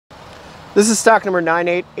This is stock number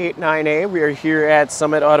 9889A. We are here at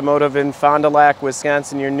Summit Automotive in Fond du Lac,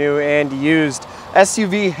 Wisconsin, your new and used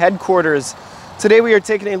SUV headquarters. Today we are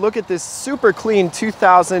taking a look at this super clean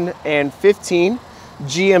 2015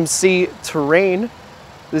 GMC Terrain.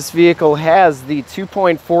 This vehicle has the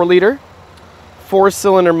 2.4 liter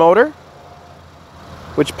 4-cylinder motor,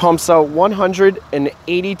 which pumps out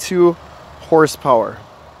 182 horsepower.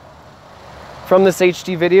 From this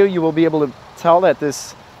HD video, you will be able to tell that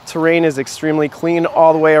this Terrain is extremely clean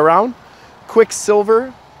all the way around.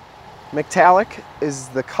 QuickSilver metallic is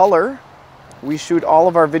the color. We shoot all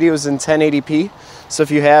of our videos in 1080p, so if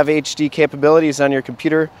you have HD capabilities on your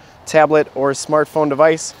computer, tablet, or smartphone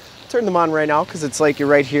device, turn them on right now because it's like you're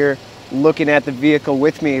right here looking at the vehicle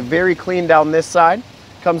with me. Very clean down this side.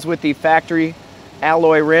 Comes with the factory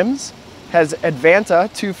alloy rims. Has Advanta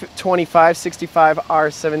 225/65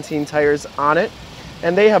 R17 tires on it,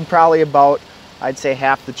 and they have probably about, I'd say,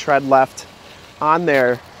 half the tread left on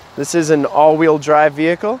there. This is an all-wheel drive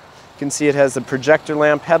vehicle. You can see it has the projector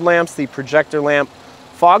lamp headlamps, the projector lamp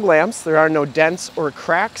fog lamps. There are no dents or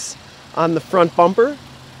cracks on the front bumper,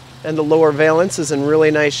 and the lower valance is in really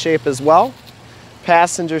nice shape as well.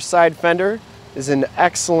 Passenger side fender is in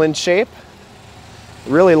excellent shape.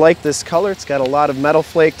 Really like this color. It's got a lot of metal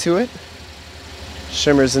flake to it.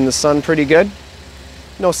 Shimmers in the sun pretty good.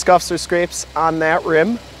 No scuffs or scrapes on that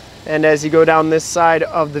rim. And as you go down this side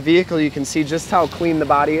of the vehicle, you can see just how clean the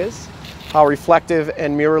body is, how reflective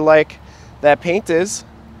and mirror-like that paint is.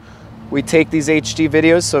 We take these HD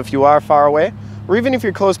videos, so if you are far away, or even if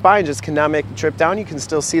you're close by and just cannot make the trip down, you can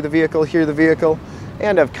still see the vehicle, hear the vehicle,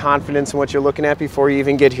 and have confidence in what you're looking at before you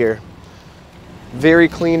even get here. Very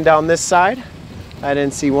clean down this side. I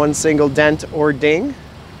didn't see one single dent or ding.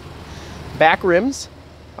 Back rims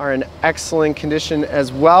are in excellent condition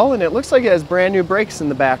as well, and it looks like it has brand new brakes in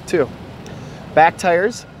the back too. Back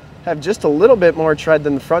tires have just a little bit more tread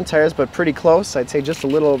than the front tires, but pretty close. I'd say just a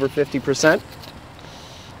little over 50%.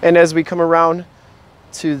 And as we come around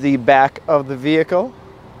to the back of the vehicle,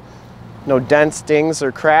 no dents, dings,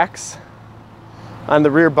 or cracks on the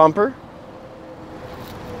rear bumper.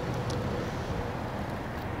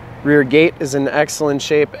 Rear gate is in excellent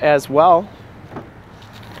shape as well.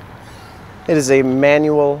 It is a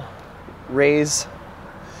manual raise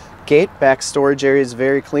gate. Back storage area is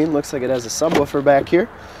very clean. Looks like it has a subwoofer back here.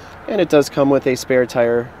 And it does come with a spare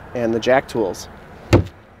tire and the jack tools.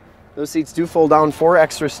 Those seats do fold down for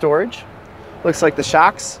extra storage. Looks like the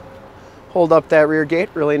shocks hold up that rear gate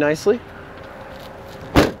really nicely.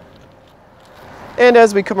 And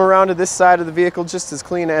as we come around to this side of the vehicle, just as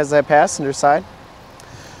clean as that passenger side.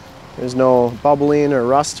 There's no bubbling or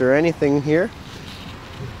rust or anything here.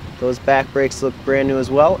 Those back brakes look brand new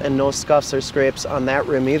as well, and no scuffs or scrapes on that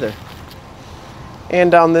rim either.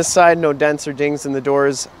 And down this side, no dents or dings in the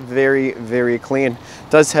doors. Very, very clean.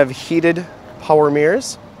 Does have heated power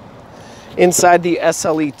mirrors. Inside, the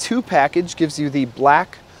SLE2 package gives you the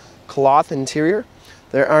black cloth interior.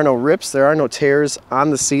 There are no rips, there are no tears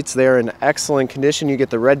on the seats. They are in excellent condition. You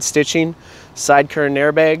get the red stitching, side curtain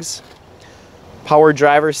airbags, power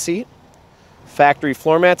driver seat, factory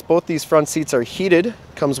floor mats. Both these front seats are heated.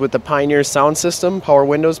 Comes with the Pioneer sound system, power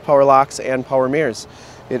windows, power locks, and power mirrors.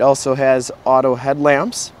 It also has auto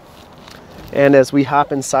headlamps. And as we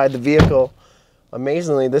hop inside the vehicle,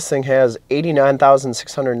 amazingly, this thing has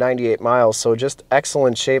 89,698 miles, so just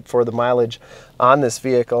excellent shape for the mileage on this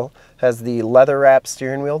vehicle. Has the leather wrap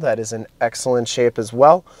steering wheel that is in excellent shape as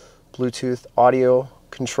well. Bluetooth audio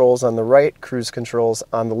controls on the right, cruise controls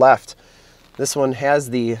on the left. This one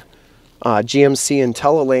has the GMC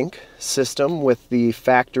IntelliLink system with the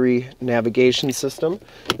factory navigation system.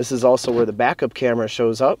 This is also where the backup camera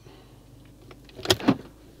shows up.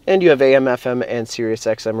 And you have AM, FM, and Sirius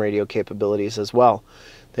XM radio capabilities as well.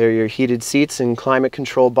 There are your heated seats and climate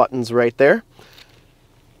control buttons right there.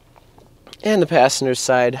 And the passenger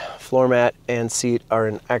side floor mat and seat are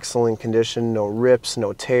in excellent condition. No rips,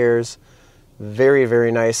 no tears. Very,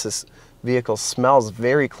 very nice. This vehicle smells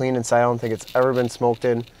very clean inside. I don't think it's ever been smoked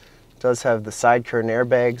in. Does have the side curtain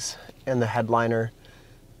airbags, and the headliner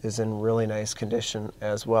is in really nice condition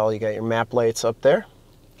as well. You got your map lights up there,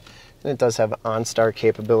 and it does have OnStar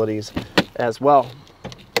capabilities as well.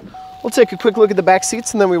 We'll take a quick look at the back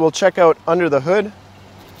seats, and then we will check out under the hood.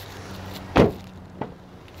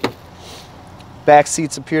 Back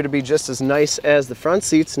seats appear to be just as nice as the front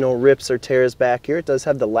seats. No rips or tears back here. It does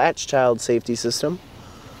have the Latch child safety system.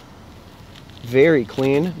 Very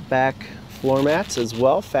clean back floor mats as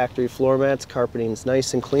well. Factory floor mats, carpeting is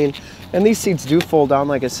nice and clean. And these seats do fold down,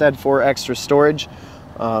 like I said, for extra storage.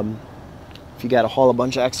 If you got to haul a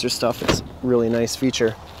bunch of extra stuff, it's a really nice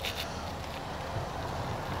feature.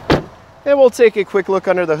 And we'll take a quick look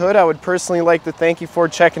under the hood. I would personally like to thank you for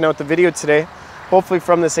checking out the video today. Hopefully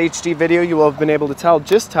from this HD video you will have been able to tell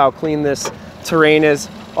just how clean this terrain is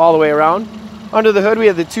all the way around. Under the hood we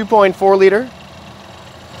have the 2.4 liter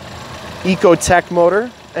AUTOCHECK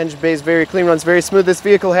motor. Engine bay is very clean, runs very smooth. This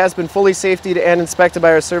vehicle has been fully safetied and inspected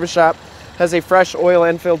by our service shop. Has a fresh oil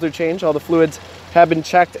and filter change. All the fluids have been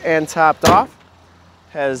checked and topped off.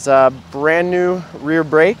 Has brand new rear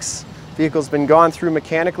brakes. Vehicle's been gone through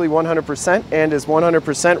mechanically 100% and is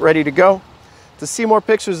 100% ready to go. To see more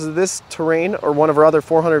pictures of this terrain or one of our other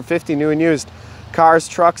 450 new and used cars,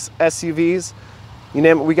 trucks, SUVs, you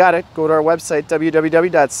name it, we got it. Go to our website,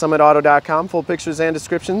 www.summitauto.com. Full pictures and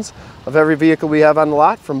descriptions of every vehicle we have on the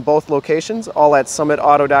lot from both locations, all at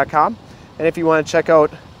summitauto.com. And if you want to check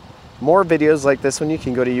out more videos like this one, you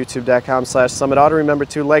can go to youtube.com/summitauto. Remember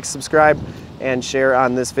to like, subscribe, and share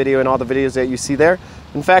on this video and all the videos that you see there.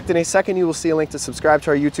 In fact, in a second you will see a link to subscribe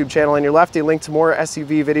to our YouTube channel on your left, a link to more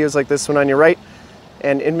SUV videos like this one on your right,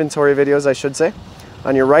 and inventory videos, I should say,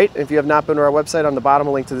 on your right. If you have not been to our website, on the bottom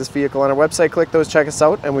a link to this vehicle on our website. Click those, check us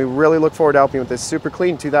out, and we really look forward to helping you with this super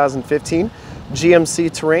clean 2015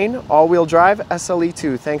 GMC Terrain all-wheel drive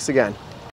SLE2. Thanks again.